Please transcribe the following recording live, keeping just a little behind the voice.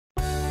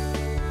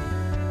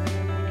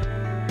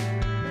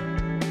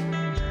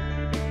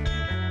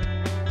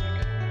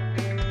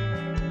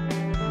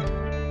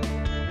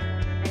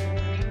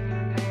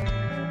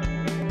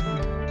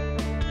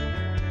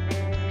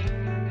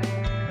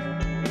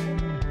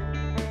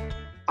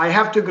I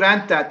have to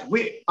grant that.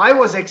 I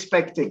was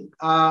expecting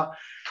a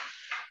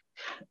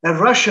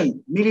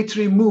Russian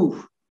military move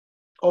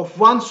of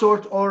one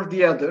sort or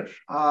the other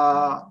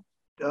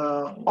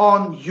on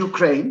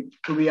Ukraine,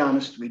 to be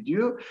honest with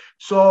you.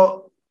 So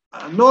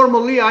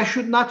normally I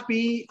should not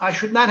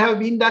have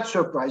been that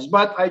surprised,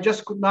 but I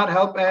just could not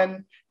help and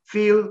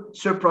feel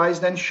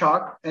surprised and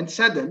shocked and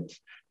saddened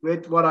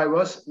with what I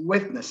was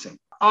witnessing.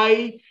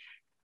 I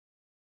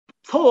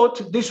thought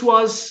this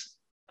was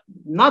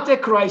not a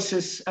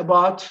crisis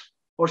about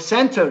or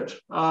centered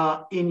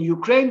in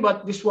Ukraine,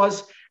 but this was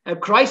a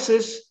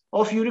crisis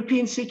of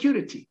European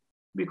security,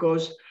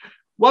 because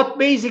what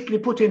basically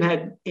Putin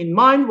had in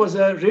mind was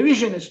a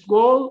revisionist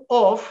goal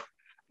of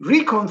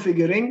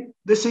reconfiguring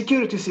the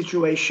security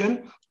situation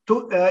to,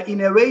 in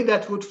a way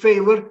that would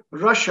favor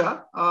Russia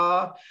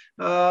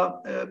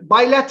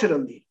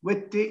bilaterally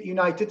with the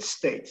United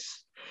States.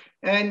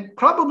 And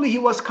probably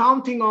he was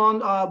counting on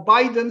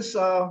Biden's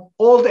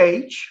old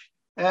age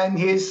and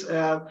his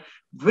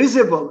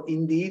visible,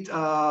 indeed,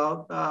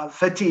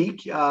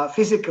 fatigue,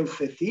 physical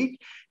fatigue.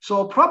 So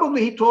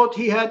probably he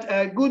thought he had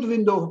a good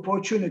window of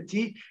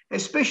opportunity,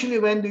 especially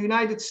when the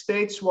United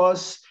States was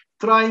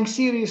trying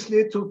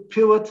seriously to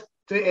pivot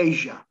to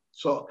Asia.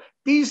 So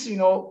these,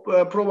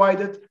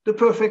 provided the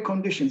perfect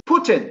conditions.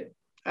 Putin,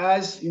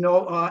 as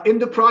in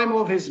the prime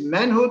of his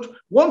manhood,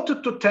 wanted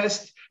to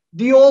test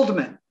the old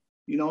man,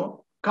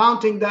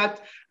 counting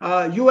that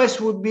US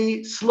would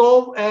be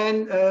slow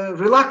and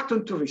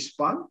reluctant to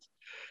respond.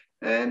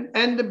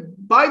 And the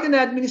Biden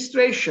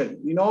administration,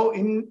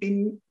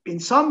 in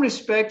some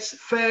respects,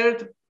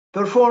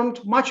 performed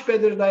much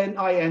better than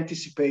I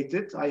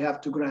anticipated. I have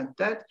to grant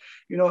that.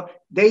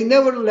 They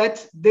never let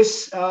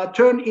this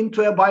turn into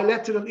a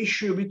bilateral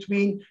issue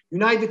between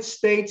United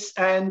States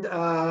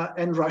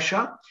and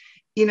Russia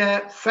in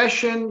a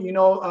fashion,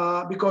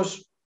 because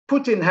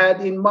Putin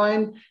had in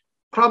mind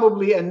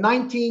probably a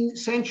 19th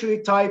century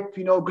type,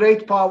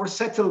 great power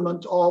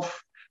settlement of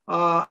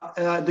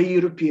the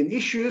European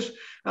issues.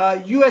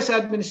 US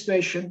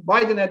administration,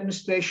 Biden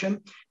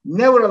administration,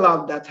 never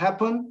allowed that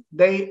happen.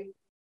 They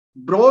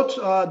brought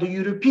the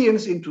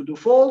Europeans into the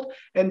fold,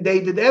 and they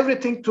did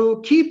everything to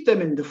keep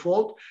them in the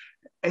fold,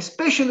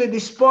 especially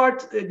despite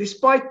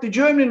the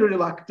German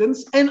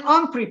reluctance and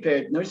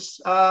unpreparedness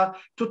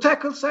to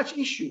tackle such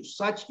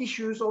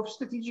issues of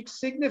strategic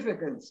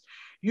significance.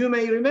 You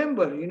may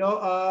remember,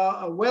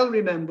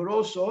 remember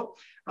also,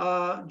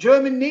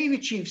 German Navy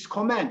chief's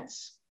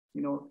comments,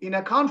 in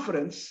a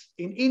conference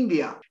in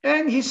India.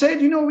 And he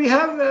said, we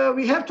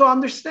have to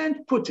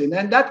understand Putin,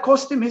 and that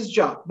cost him his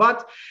job.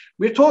 But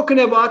we're talking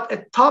about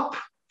a top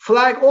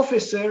flag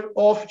officer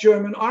of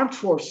German armed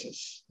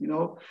forces,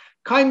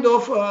 kind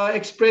of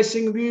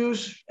expressing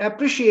views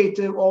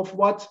appreciative of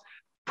what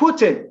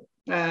Putin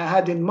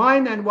had in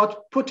mind and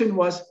what Putin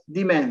was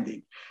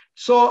demanding.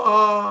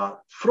 So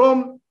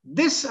from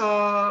this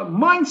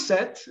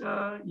mindset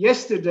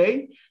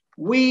yesterday,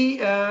 we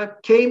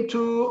came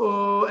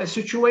to a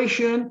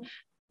situation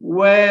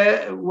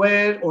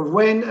when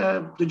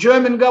the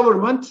German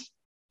government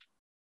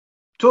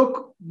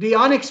took the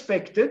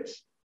unexpected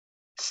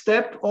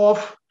step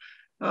of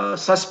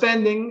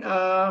suspending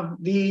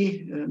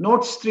the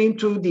Nord Stream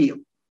 2 deal.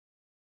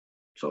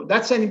 So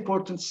that's an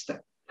important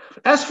step.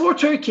 As for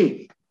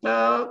Turkey,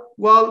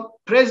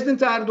 President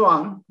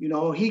Erdoğan,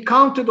 he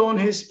counted on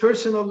his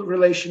personal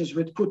relations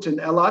with Putin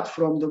a lot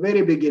from the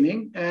very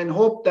beginning and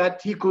hoped that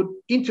he could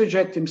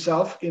interject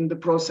himself in the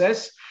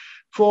process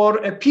for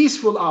a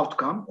peaceful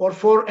outcome or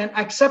for an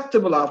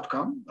acceptable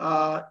outcome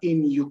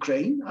in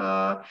Ukraine.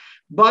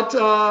 But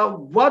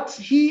what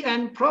he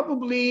and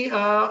probably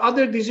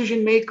other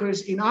decision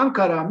makers in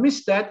Ankara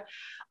missed, that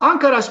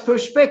Ankara's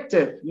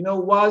perspective,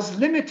 was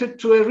limited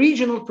to a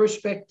regional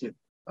perspective,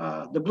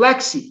 the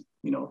Black Sea.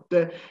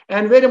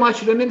 And very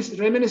much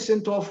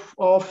reminiscent of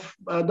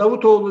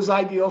Davutoğlu's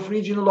idea of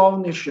regional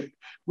ownership,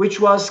 which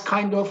was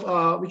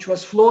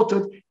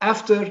floated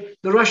after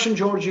the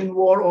Russian-Georgian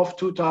War of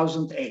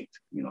 2008.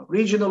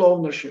 Regional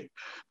ownership.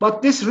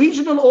 But this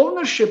regional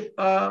ownership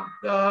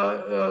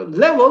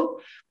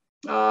level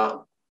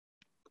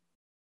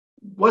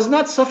was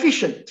not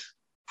sufficient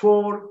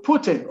for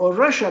Putin or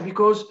Russia,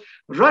 because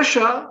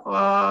Russia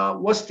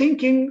was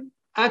thinking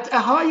at a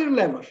higher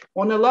level,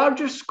 on a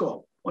larger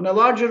scope, on a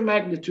larger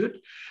magnitude.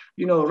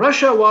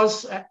 Russia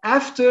was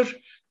after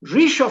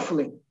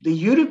reshuffling the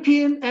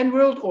European and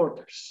world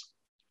orders.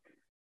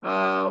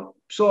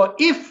 So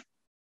if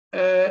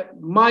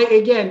my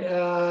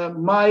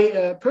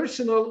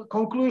personal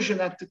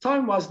conclusion at the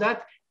time was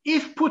that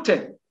if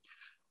Putin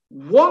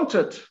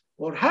wanted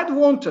or had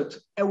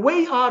wanted a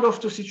way out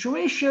of the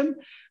situation,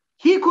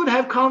 he could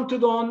have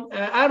counted on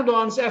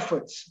Erdoğan's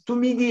efforts to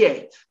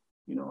mediate.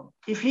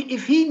 If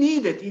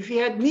he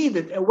had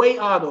needed a way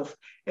out of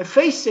a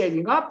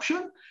face-saving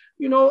option,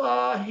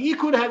 he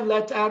could have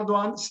let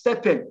Erdoğan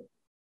step in.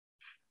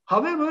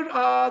 However,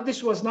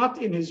 this was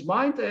not in his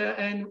mind,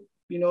 and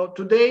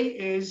today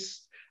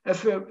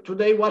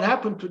what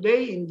happened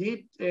today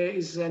indeed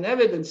is an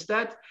evidence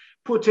that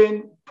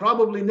Putin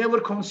probably never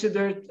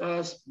considered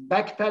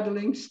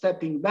backpedaling,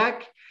 stepping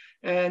back,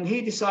 and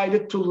he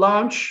decided to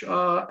launch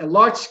a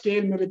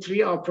large-scale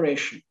military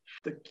operation.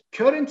 The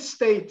current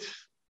state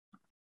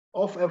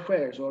of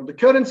affairs, or the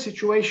current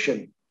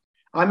situation,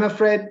 I'm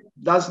afraid,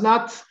 does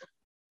not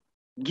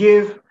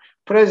give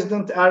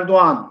President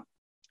Erdoğan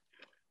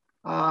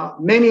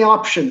many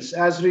options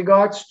as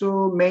regards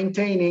to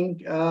maintaining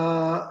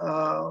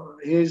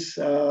his,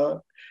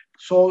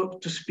 so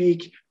to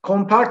speak,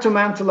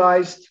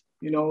 compartmentalized,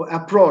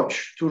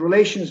 approach to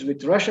relations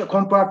with Russia,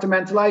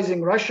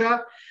 compartmentalizing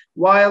Russia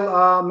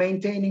while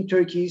maintaining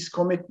Turkey's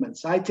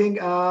commitments. I think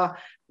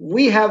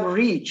we have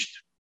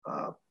reached,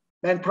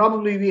 and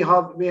probably we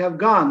have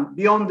gone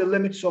beyond the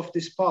limits of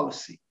this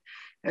policy.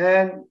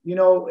 And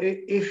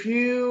if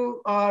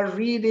you are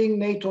reading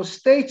NATO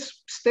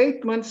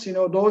statements,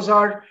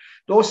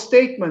 those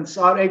statements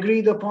are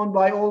agreed upon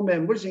by all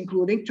members,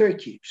 including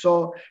Turkey.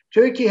 So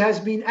Turkey has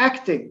been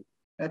acting,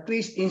 at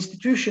least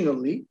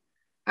institutionally,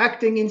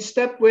 acting in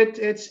step with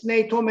its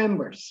NATO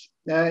members,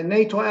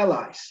 NATO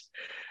allies.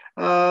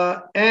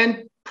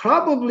 And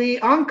probably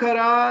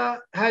Ankara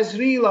has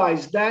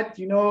realized that,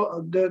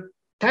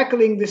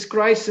 tackling this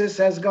crisis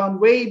has gone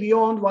way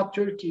beyond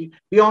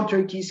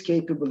Turkey's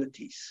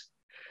capabilities.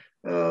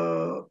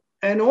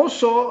 And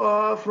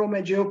also from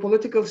a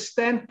geopolitical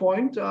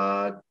standpoint,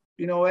 at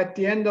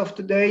the end of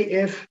the day,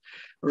 if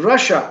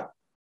Russia,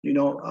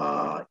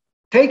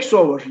 takes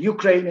over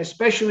Ukraine,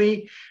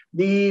 especially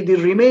the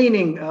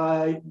remaining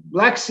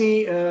Black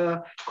Sea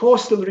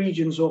coastal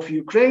regions of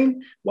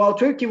Ukraine, while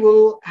Turkey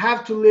will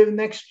have to live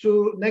next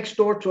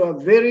door to a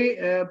very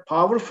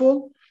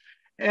powerful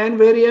and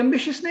very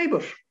ambitious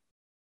neighbor.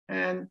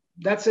 And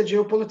that's a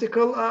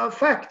geopolitical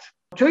fact.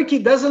 Turkey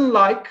doesn't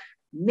like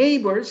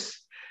neighbors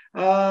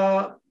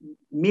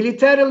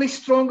militarily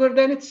stronger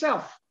than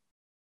itself.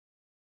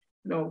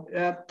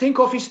 Think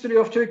of history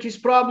of Turkey's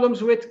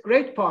problems with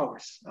great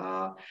powers.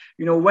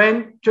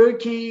 When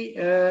Turkey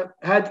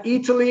had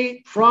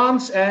Italy,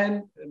 France,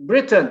 and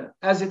Britain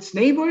as its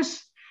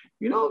neighbors,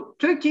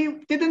 Turkey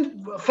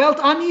felt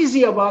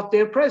uneasy about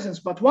their presence.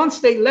 But once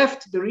they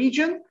left the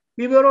region,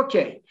 we were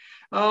okay.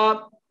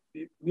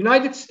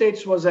 United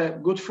States was a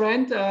good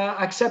friend,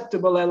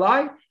 acceptable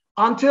ally,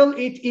 until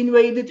it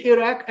invaded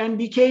Iraq and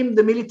became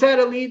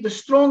militarily the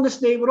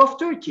strongest neighbor of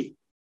Turkey.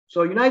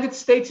 So United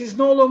States is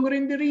no longer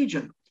in the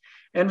region.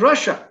 And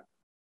Russia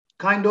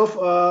kind of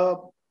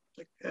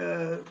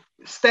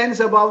stands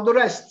above the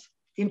rest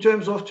in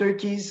terms of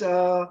Turkey's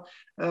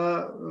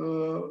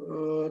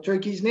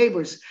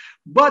neighbors.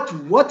 But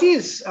what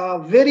is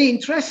very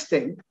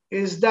interesting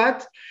is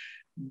that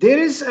there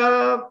is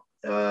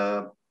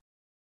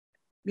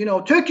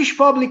Turkish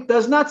public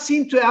does not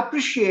seem to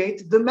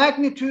appreciate the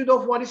magnitude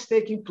of what is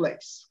taking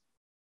place.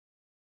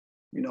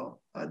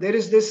 There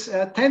is this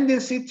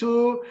tendency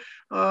to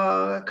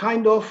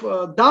kind of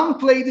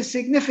downplay the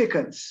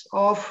significance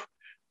of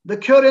the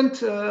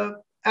current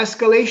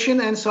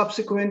escalation and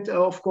subsequent,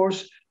 of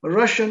course,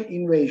 Russian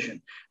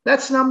invasion.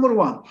 That's number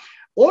one.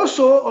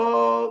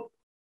 Also,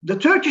 the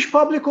Turkish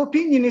public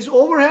opinion is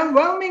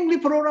overwhelmingly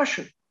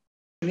pro-Russian,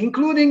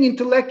 including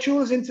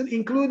intellectuals,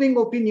 including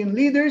opinion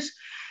leaders.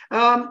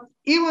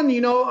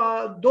 Even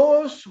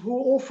those who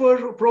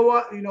offer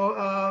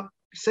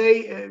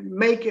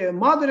make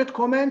moderate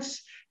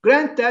comments,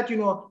 grant that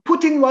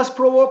Putin was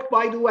provoked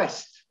by the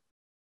West.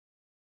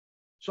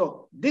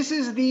 So this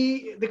is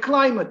the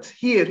climate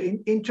here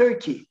in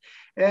Turkey.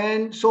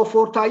 And so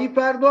for Tayyip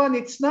Erdoğan,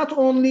 it's not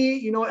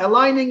only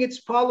aligning its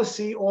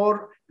policy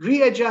or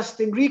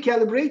readjusting,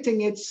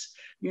 recalibrating its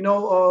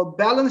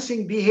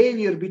balancing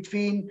behavior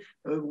between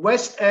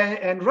West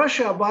and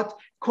Russia, but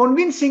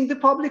convincing the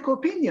public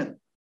opinion.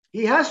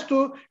 He has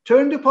to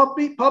turn the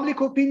public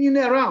opinion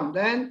around.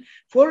 And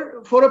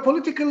for a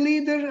political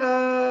leader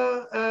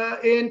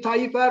in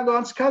Tayyip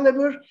Erdoğan's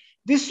caliber,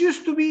 this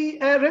used to be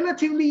a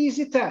relatively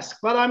easy task,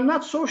 but I'm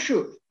not so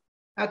sure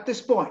at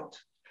this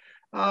point.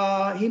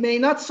 He may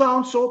not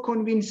sound so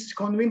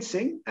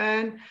convincing,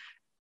 and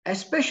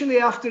especially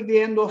after the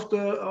end of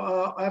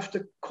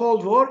after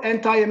Cold War,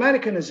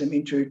 anti-Americanism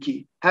in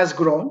Turkey has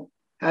grown,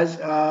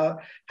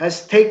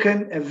 has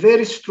taken a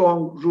very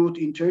strong root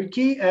in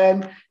Turkey,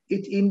 and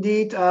it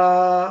indeed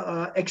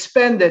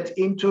expanded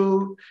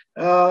into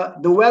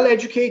the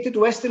well-educated,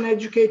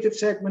 Western-educated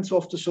segments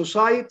of the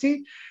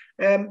society.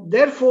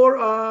 Therefore,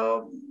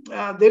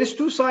 there is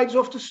two sides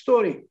of the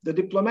story: the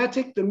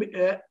diplomatic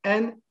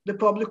and the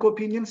public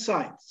opinion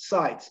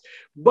sides.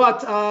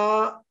 But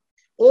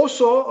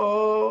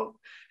also,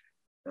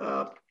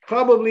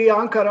 probably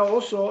Ankara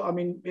also,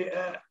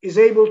 is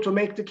able to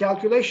make the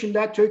calculation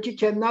that Turkey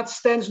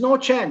stands no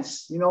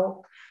chance,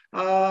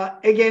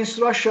 against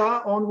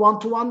Russia on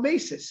one-to-one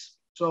basis.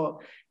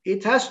 So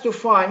it has to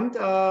find,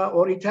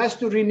 or it has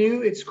to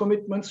renew its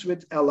commitments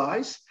with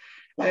allies.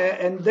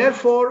 And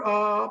therefore,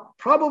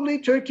 probably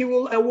Turkey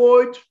will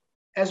avoid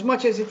as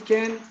much as it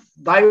can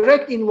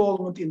direct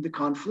involvement in the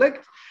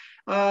conflict.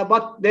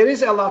 but there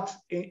is a lot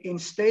in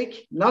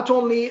stake. Not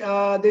only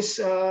this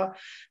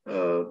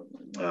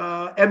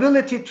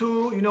ability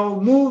to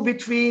move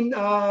between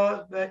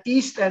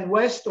East and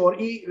West, or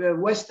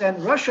West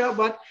and Russia,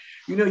 but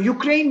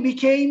Ukraine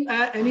became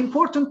an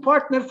important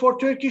partner for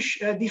Turkish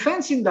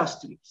defense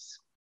industries.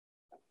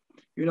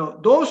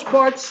 Those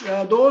parts,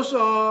 those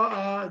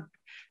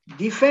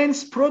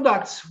defense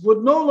products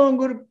would no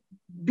longer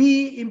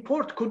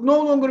could no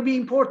longer be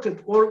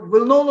imported, or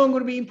will no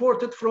longer be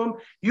imported from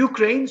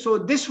Ukraine. So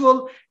this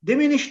will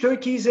diminish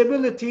Turkey's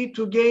ability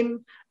to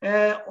gain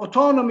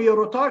autonomy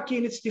or autarky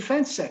in its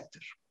defense sector.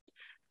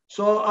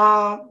 So,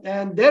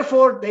 and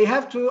therefore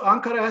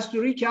Ankara has to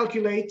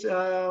recalculate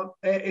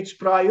its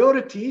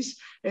priorities,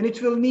 and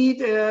it will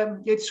need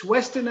its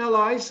Western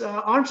allies'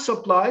 arms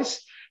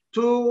supplies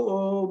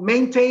to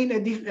maintain a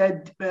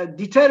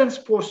deterrence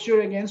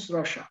posture against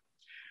Russia.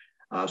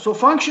 So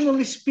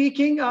functionally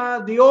speaking,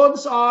 the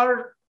odds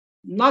are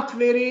not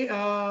very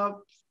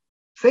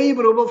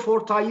favorable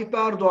for Tayyip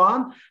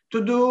Erdoğan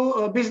to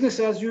do business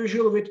as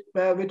usual with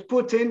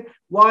Putin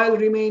while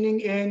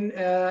remaining in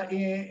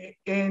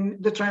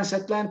the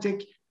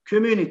transatlantic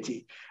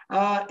community.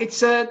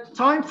 It's a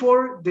time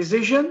for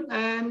decision,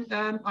 and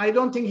I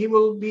don't think he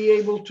will be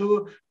able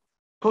to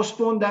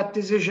postpone that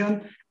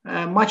decision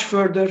much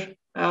further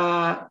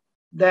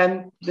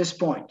than this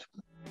point.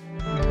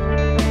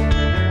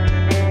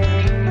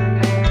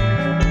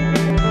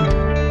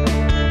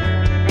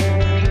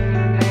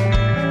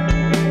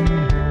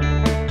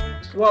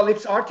 Well,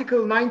 it's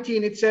Article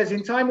 19. It says,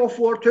 in time of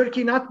war,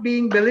 Turkey not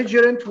being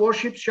belligerent,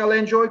 warships shall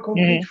enjoy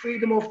complete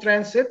freedom of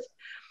transit.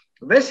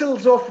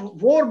 Vessels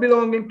of war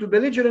belonging to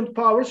belligerent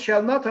powers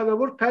shall not,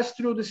 however, pass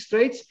through the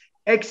straits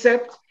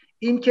except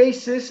in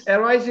cases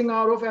arising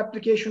out of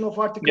application of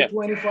Article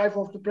 25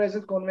 of the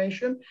present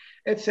convention,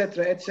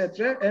 etc.,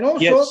 etc. And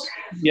also,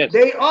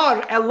 they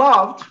are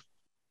allowed,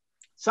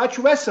 such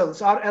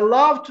vessels are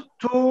allowed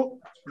to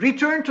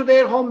return to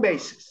their home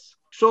bases.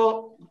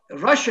 So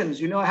Russians,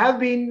 have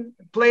been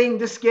playing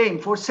this game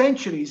for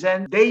centuries,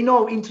 and they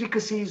know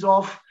intricacies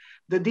of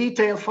the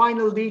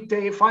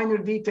finer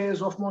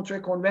details of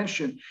Montreux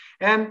Convention.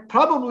 And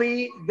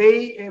probably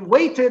they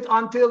waited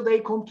until they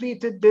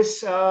completed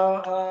this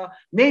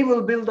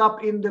naval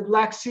buildup in the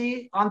Black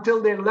Sea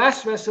until their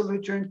last vessel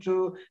returned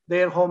to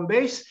their home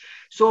base.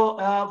 So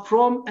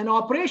from an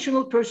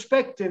operational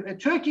perspective, a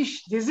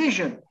Turkish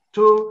decision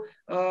to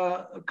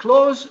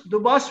close the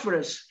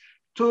Bosphorus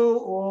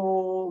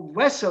to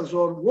vessels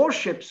or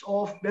warships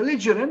of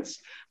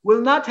belligerents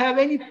will not have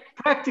any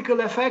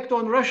practical effect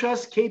on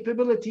Russia's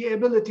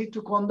ability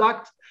to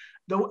conduct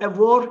a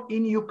war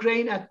in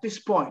Ukraine at this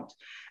point.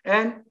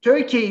 And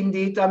Turkey,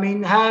 indeed,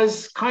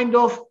 has kind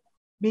of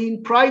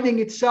been priding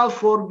itself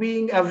for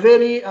being a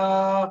very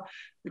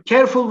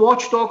careful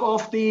watchdog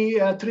of the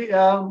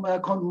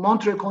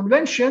Montreux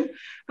Convention.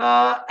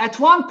 At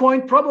one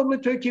point, probably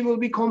Turkey will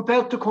be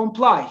compelled to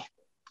comply,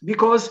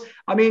 because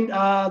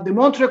the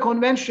Montreux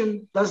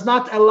Convention does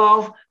not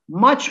allow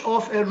much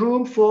of a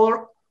room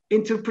for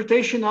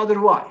interpretation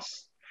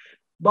otherwise.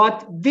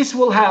 But this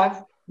will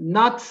have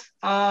not,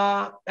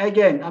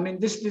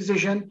 this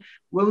decision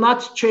will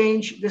not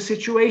change the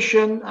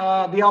situation,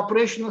 the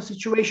operational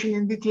situation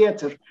in the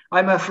theater,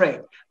 I'm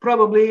afraid.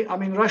 Probably,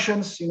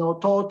 Russians,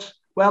 thought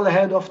well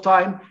ahead of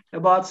time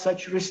about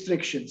such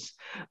restrictions.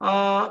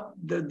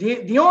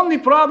 The only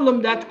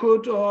problem that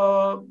could,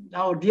 or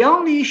the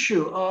only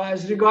issue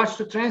as regards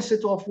to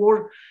transit of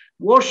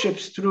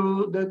warships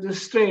through the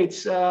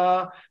straits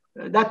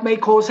that may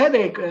cause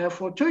headache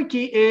for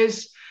Turkey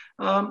is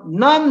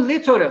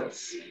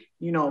non-littorals,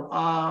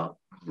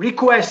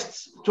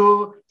 requests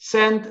to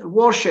send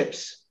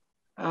warships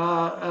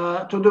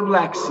to the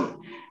Black Sea.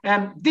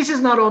 And this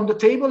is not on the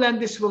table, and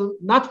this will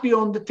not be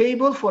on the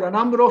table for a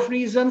number of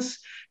reasons,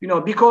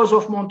 because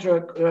of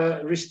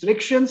Montreux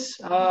restrictions.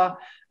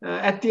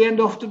 At the end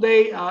of the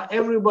day,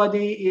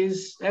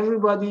 everybody's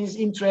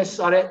interests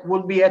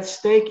will be at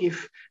stake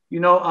if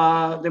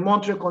the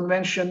Montreux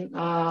Convention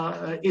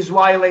is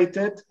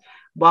violated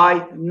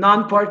by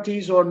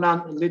non-parties or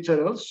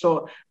non-littorals.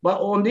 So, but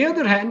on the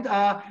other hand,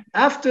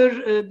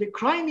 after the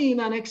Crimean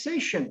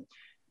annexation,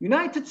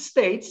 United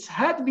States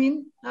had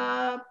been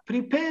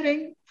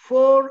preparing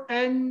for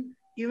an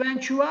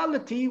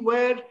eventuality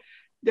where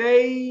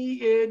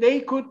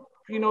they could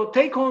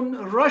take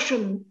on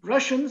Russian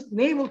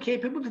naval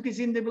capabilities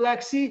in the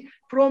Black Sea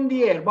from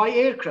the air by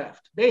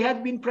aircraft. They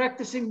had been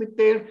practicing with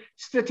their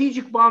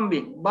strategic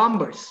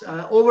bombers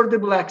over the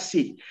Black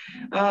Sea.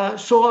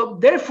 So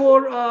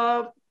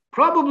therefore,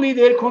 probably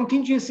their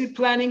contingency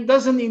planning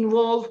doesn't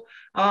involve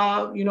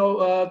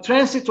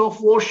transit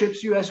of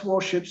warships, US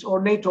warships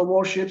or NATO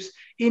warships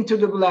into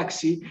the Black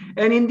Sea.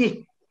 And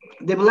indeed,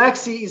 the Black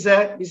Sea is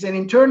an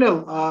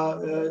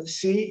internal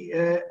sea,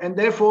 and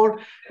therefore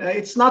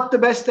it's not the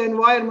best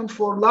environment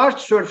for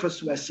large surface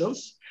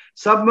vessels.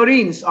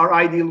 Submarines are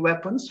ideal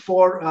weapons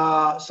for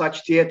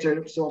such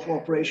theaters of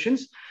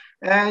operations.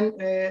 And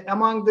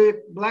among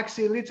the Black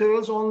Sea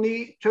littorals,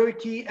 only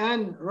Turkey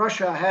and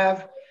Russia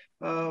have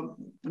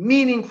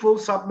meaningful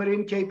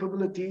submarine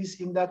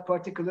capabilities in that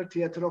particular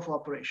theater of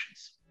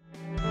operations.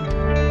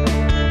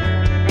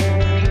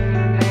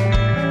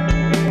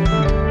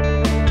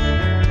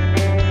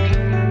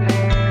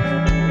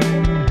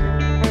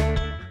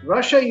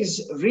 Russia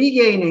is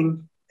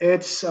regaining a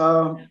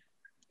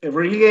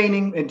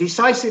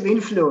decisive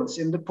influence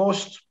in the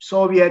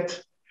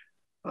post-Soviet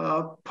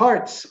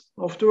parts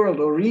of the world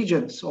or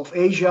regions of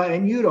Asia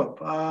and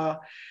Europe.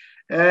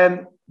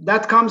 And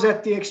that comes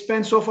at the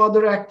expense of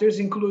other actors,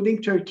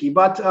 including Turkey.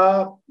 But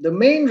the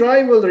main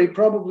rivalry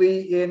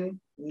probably in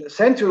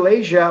Central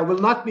Asia will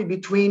not be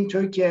between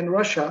Turkey and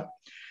Russia,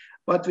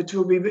 but it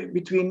will be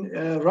between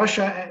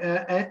Russia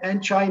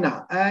and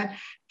China. And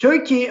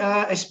Turkey,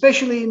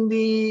 especially in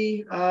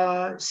the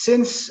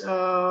since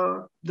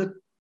Tayyip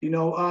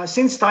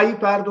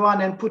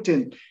Erdoğan and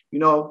Putin,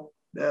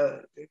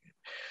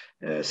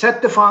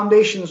 set the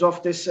foundations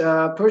of this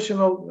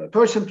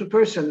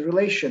person-to-person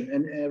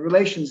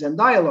relations and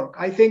dialogue.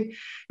 I think,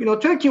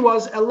 Turkey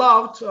was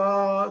allowed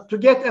to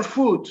get a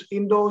foot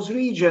in those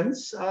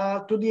regions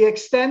to the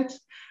extent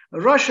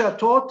Russia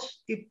thought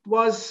it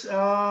was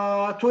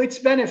to its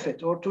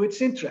benefit or to its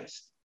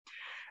interest.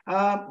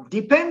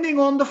 Depending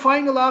on the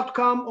final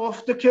outcome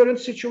of the current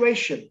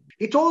situation,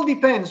 it all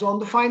depends on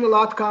the final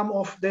outcome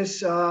of this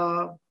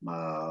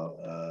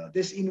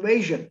this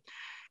invasion.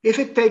 If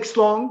it takes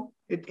long,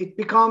 it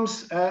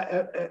becomes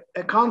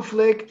a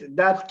conflict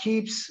that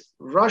keeps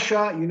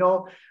Russia,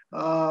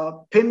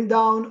 pinned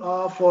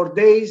down for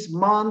days,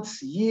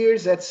 months,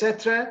 years,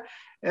 etc.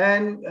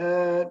 And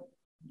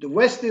the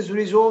West is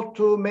resolved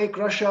to make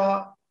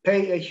Russia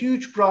pay a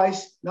huge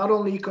price, not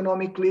only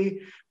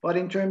economically, but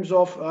in terms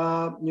of,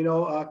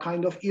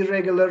 kind of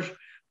irregular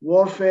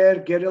warfare,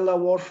 guerrilla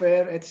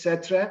warfare,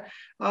 etc.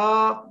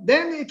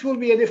 Then it will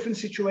be a different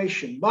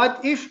situation.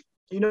 But if,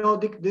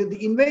 the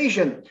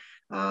invasion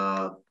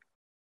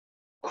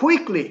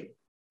quickly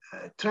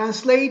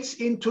translates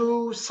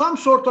into some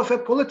sort of a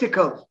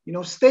political,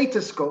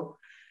 status quo,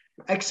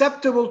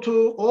 acceptable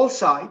to all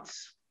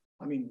sides,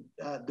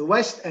 the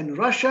West and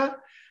Russia,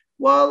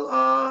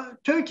 well,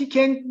 Turkey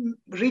can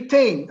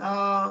retain,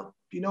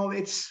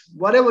 its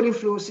whatever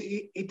influence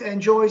it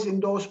enjoys in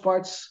those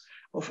parts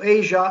of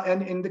Asia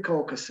and in the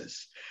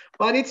Caucasus.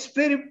 But it's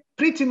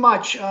pretty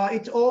much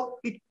it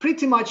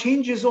pretty much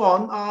hinges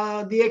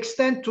on the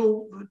extent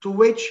to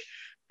which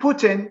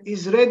Putin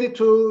is ready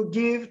to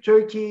give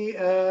Turkey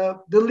the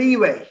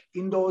leeway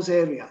in those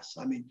areas.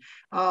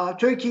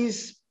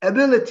 Turkey's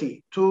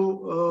ability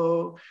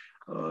to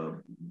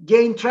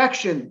gain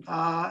traction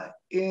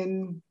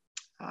in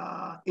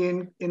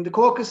the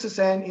Caucasus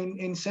and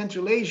in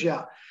Central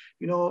Asia,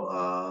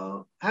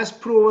 has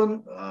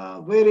proven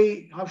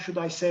very, how should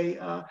I say,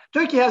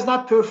 Turkey has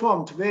not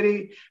performed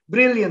very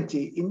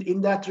brilliantly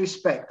in that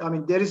respect.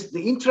 There is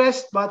the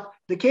interest, but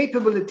the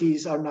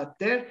capabilities are not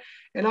there.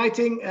 And I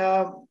think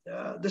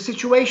the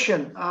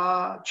situation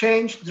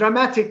changed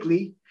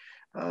dramatically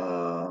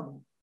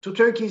to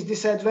Turkey's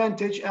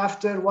disadvantage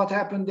after what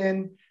happened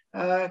in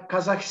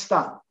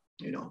Kazakhstan.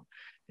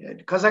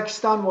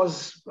 Kazakhstan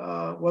was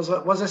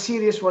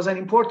an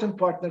important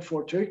partner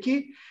for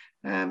Turkey.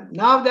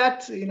 Now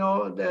that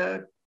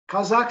the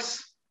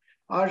Kazakhs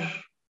are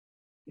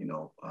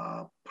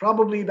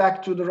probably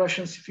back to the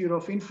Russian sphere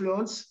of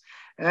influence,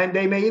 and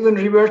they may even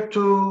revert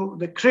to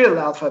the Cyrillic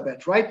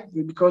alphabet, right?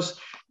 Because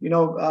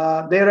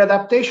their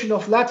adaptation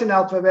of Latin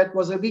alphabet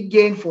was a big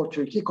gain for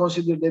Turkey,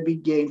 considered a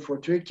big gain for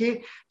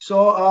Turkey.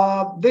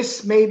 So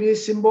this may be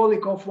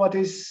symbolic of what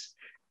is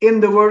in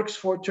the works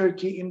for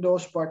Turkey in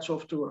those parts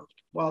of the world.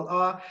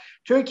 Well,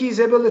 Turkey's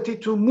ability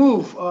to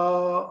move,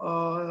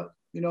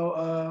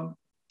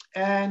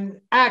 and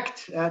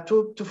act,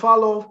 to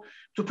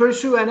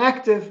pursue an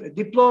active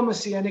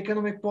diplomacy and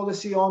economic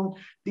policy on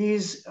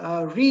these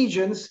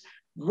regions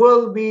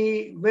will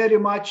be very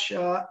much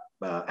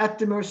at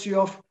the mercy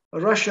of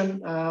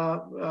Russian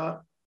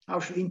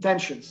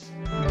intentions.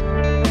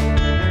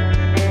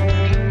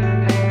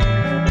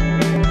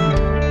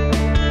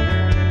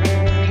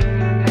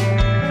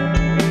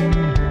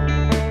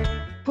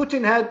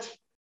 Putin had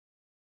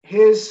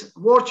his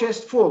war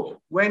chest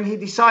full when he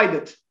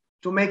decided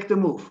to make the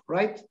move,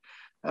 right?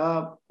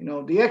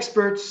 The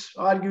experts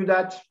argue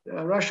that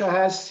Russia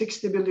has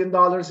 $60 billion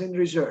in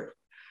reserve.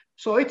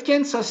 So it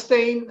can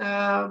sustain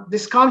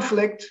this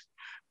conflict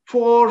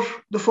for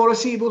the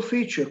foreseeable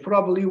future,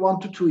 probably 1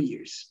 to 2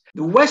 years.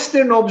 The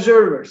Western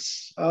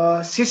observers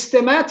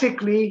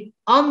systematically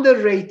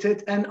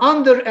underrated and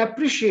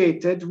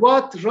underappreciated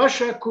what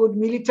Russia could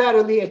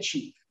militarily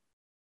achieve.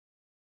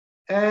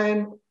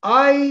 And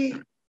I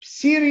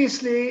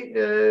seriously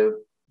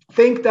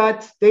think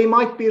that they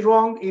might be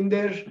wrong in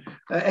their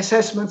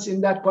assessments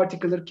in that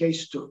particular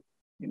case too.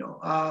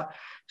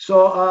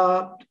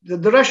 So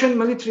the Russian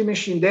military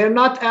machine, they're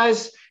not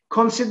as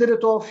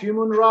considerate of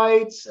human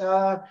rights,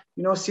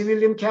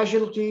 civilian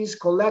casualties,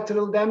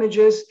 collateral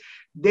damages.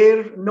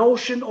 their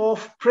notion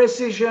of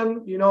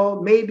precision,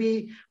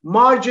 maybe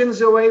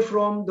margins away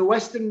from the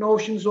Western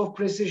notions of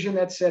precision,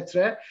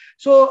 etc.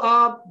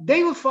 So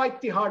they will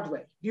fight the hard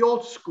way, the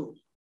old school,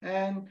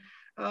 and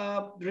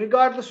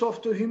regardless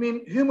of the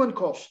human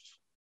cost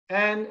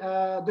and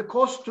the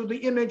cost to the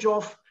image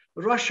of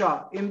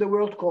Russia in the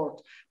world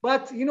court.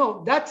 But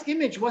that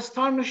image was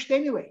tarnished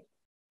anyway.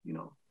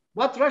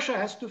 What Russia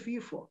has to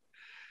fear for.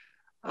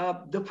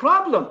 The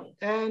problem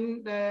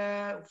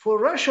for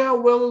Russia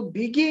will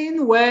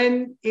begin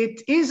when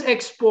it is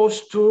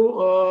exposed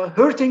to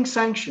hurting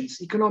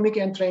sanctions, economic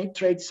and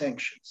trade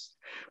sanctions.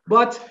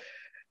 But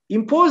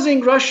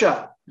imposing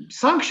Russia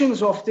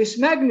sanctions of this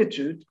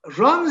magnitude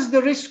runs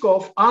the risk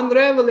of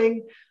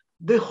unraveling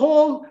the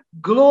whole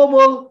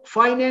global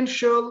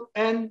financial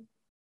and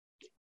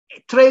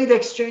trade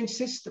exchange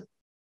system.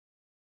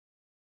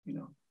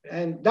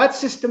 And that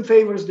system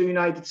favors the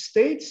United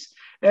States.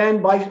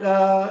 And by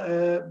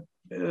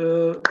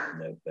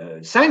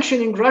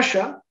sanctioning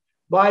Russia,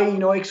 by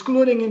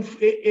excluding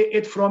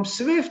it from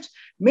SWIFT,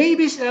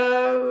 maybe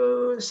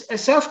a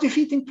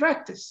self-defeating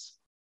practice.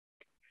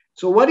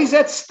 So what is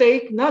at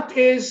stake? Not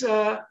is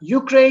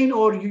Ukraine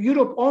or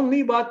Europe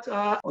only, but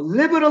a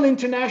liberal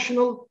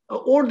international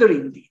order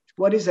indeed.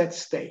 What is at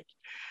stake?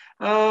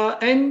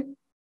 And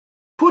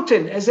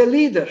Putin, as a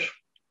leader,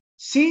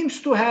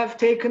 seems to have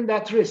taken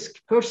that risk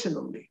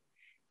personally.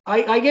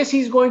 I guess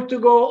he's going to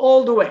go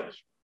all the way.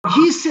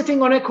 He's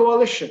sitting on a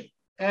coalition.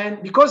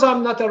 And because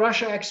I'm not a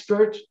Russia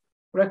expert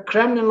or a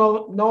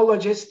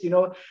criminologist,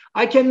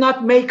 I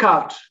cannot make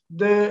out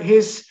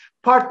his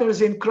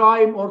partners in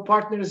crime or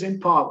partners in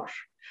power.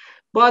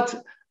 But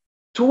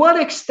to what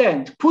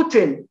extent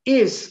Putin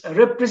is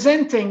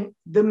representing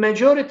the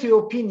majority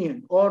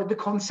opinion or the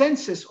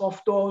consensus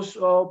of those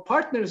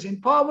partners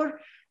in power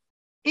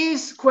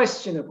is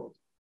questionable.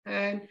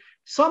 And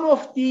some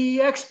of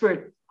the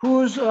experts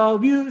whose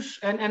views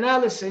and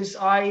analysis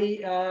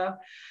I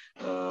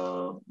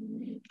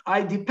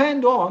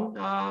depend on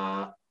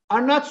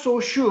are not so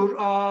sure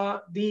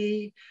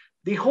the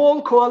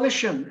whole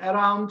coalition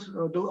around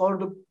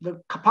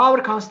the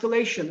power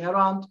constellation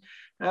around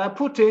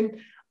Putin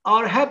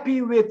are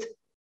happy with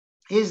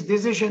his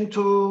decision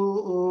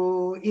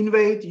to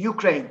invade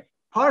Ukraine,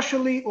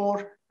 partially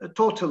or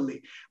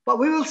totally. But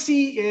we will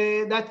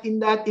see that in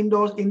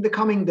the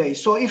coming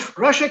days. So if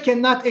Russia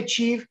cannot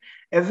achieve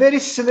a very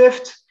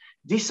swift,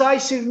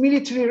 decisive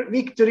military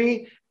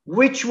victory,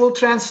 which will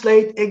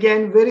translate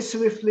again very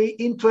swiftly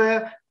into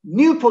a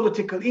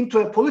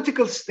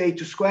political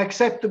status quo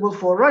acceptable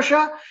for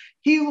Russia,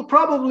 he will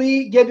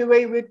probably get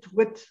away with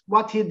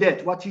what he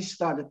did, what he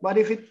started. But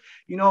if it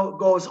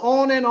goes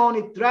on and on,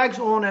 it drags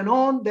on and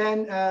on,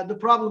 then the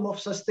problem of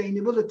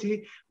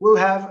sustainability will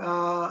have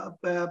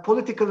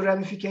political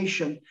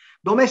ramification,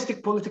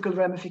 domestic political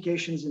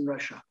ramifications in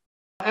Russia.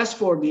 As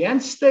for the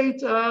end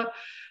state,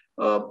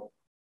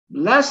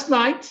 last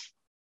night,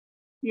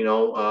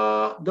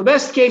 the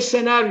best case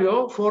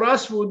scenario for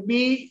us would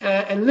be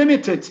a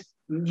limited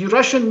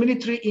Russian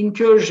military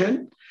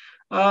incursion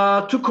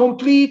to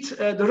complete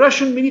the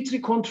Russian military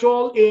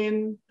control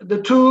in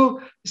the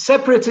two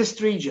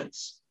separatist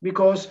regions,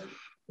 because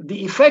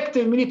the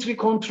effective military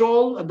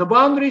control, the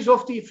boundaries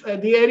of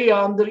the area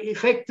under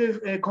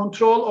effective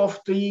control of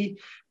the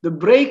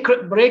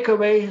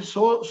breakaway,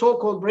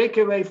 so-called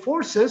breakaway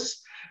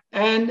forces,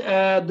 and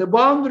the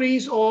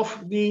boundaries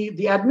of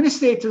the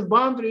administrative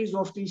boundaries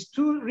of these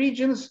two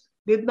regions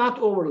did not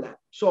overlap.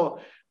 So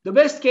the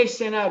best case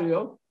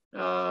scenario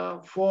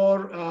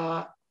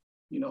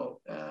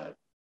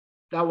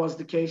that was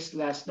the case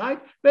last night.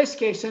 Best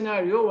case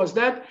scenario was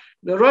that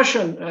the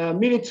Russian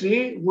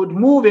military would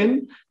move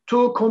in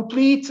to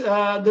complete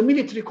the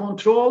military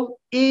control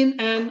in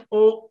and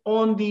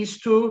on these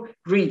two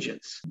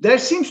regions. There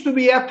seems to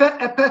be a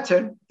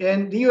pattern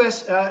in the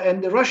US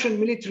and the Russian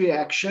military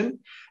action,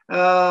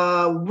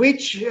 and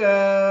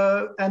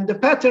the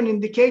pattern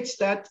indicates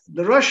that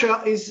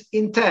Russia is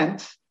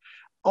intent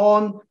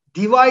on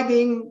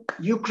dividing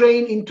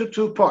Ukraine into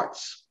two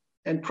parts,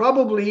 and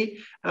probably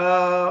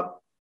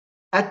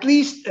at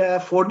least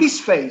for this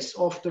phase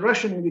of the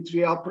Russian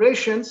military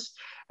operations,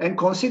 and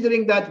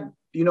considering that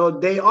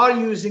they are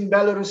using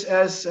Belarus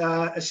as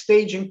a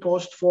staging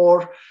post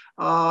for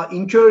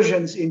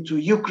incursions into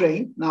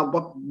Ukraine now,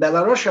 but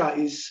Belarus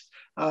is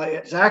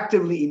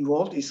actively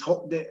involved,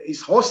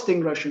 is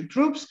hosting Russian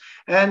troops,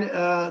 and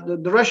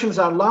the Russians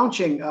are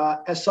launching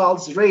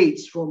assaults,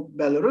 raids from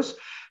Belarus.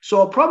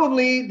 So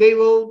probably they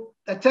will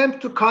attempt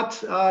to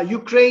cut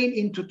Ukraine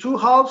into two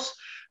halves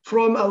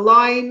from a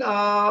line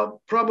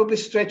probably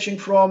stretching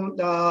from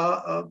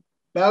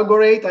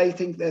Belgorod, I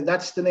think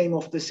that's the name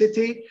of the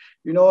city,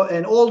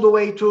 and all the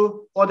way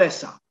to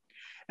Odessa.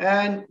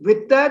 And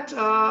with that,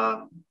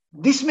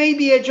 this may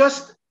be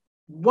just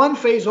one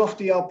phase of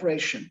the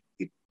operation.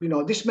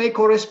 This may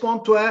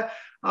correspond to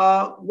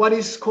what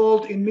is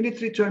called in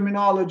military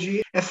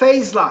terminology a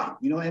phase line,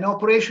 an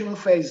operational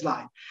phase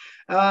line.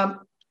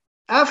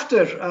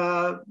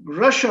 After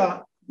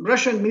Russia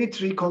Russian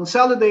military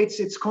consolidates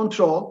its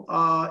control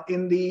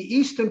in the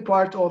eastern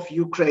part of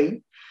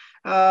Ukraine,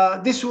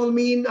 this will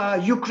mean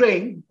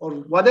Ukraine, or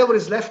whatever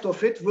is left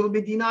of it, will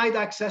be denied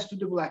access to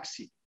the Black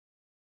Sea.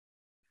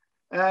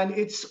 And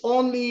its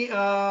only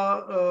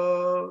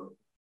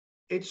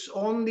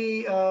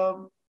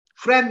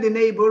friendly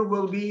neighbor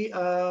will be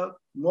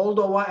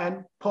Moldova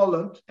and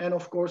Poland, and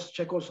of course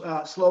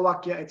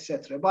Czechoslovakia,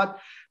 etc. But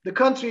the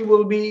country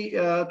will be,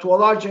 to a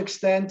large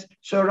extent,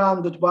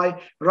 surrounded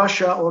by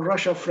Russia or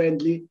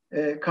Russia-friendly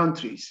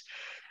countries.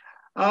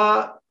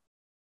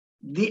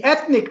 The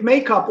ethnic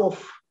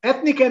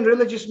and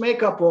religious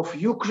makeup of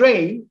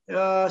Ukraine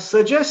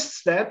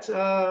suggests that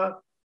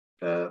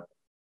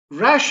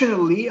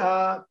rationally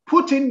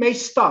Putin may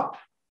stop,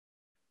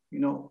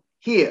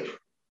 here,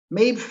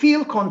 may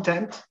feel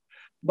content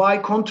by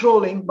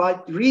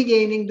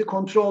regaining the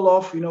control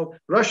of,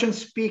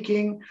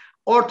 Russian-speaking,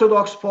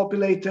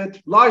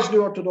 largely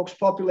Orthodox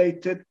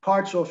populated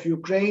parts of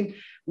Ukraine,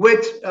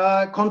 with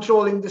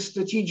controlling the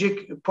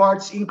strategic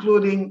parts,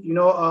 including,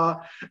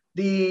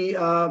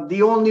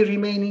 the only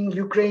remaining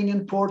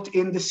Ukrainian port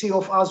in the Sea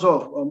of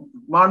Azov,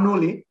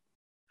 Marnuli.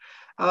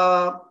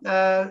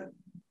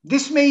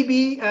 This may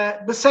be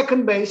the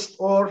second-best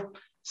or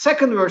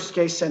second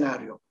worst-case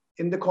scenario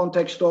in the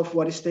context of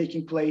what is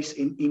taking place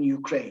in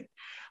Ukraine.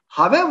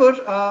 However,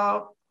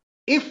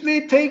 if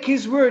we take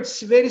his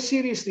words very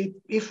seriously,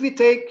 if we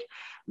take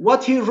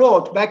what he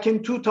wrote back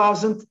in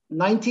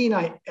 2019,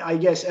 I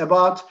guess,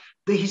 about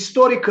the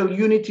historical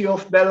unity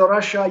of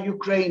Belarusia,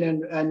 Ukraine,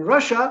 and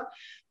Russia,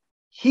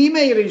 he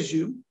may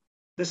resume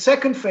the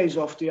second phase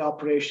of the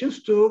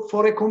operations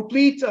for a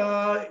complete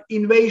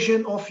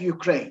invasion of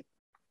Ukraine.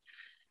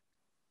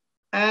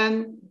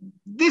 And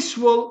this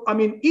will,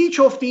 each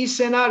of these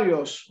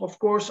scenarios, of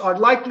course, are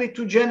likely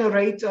to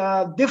generate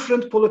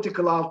different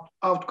political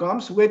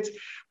outcomes with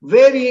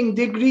varying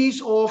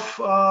degrees of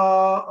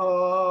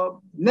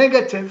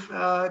negative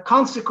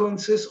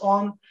consequences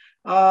on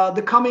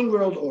the coming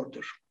world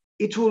order.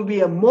 It will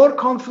be a more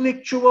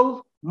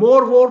conflictual,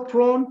 more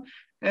war-prone,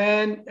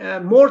 and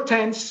more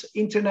tense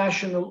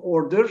international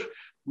order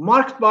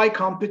marked by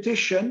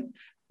competition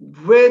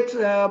with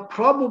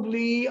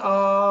probably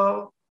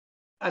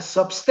a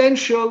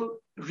substantial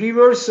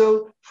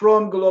reversal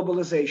from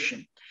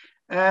globalization.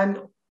 And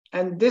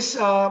this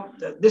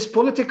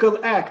political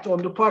act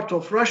on the part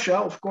of Russia,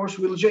 of course,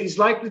 is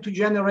likely to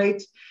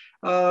generate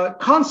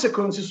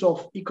consequences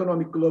of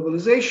economic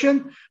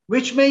globalization,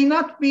 which may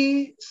not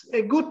be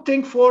a good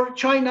thing for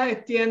China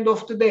at the end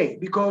of the day,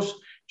 because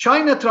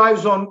China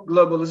thrives on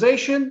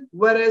globalization,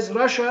 whereas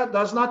Russia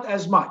does not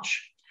as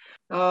much.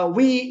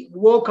 We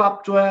woke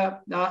up to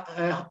a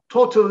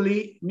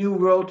totally new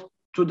world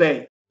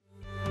today.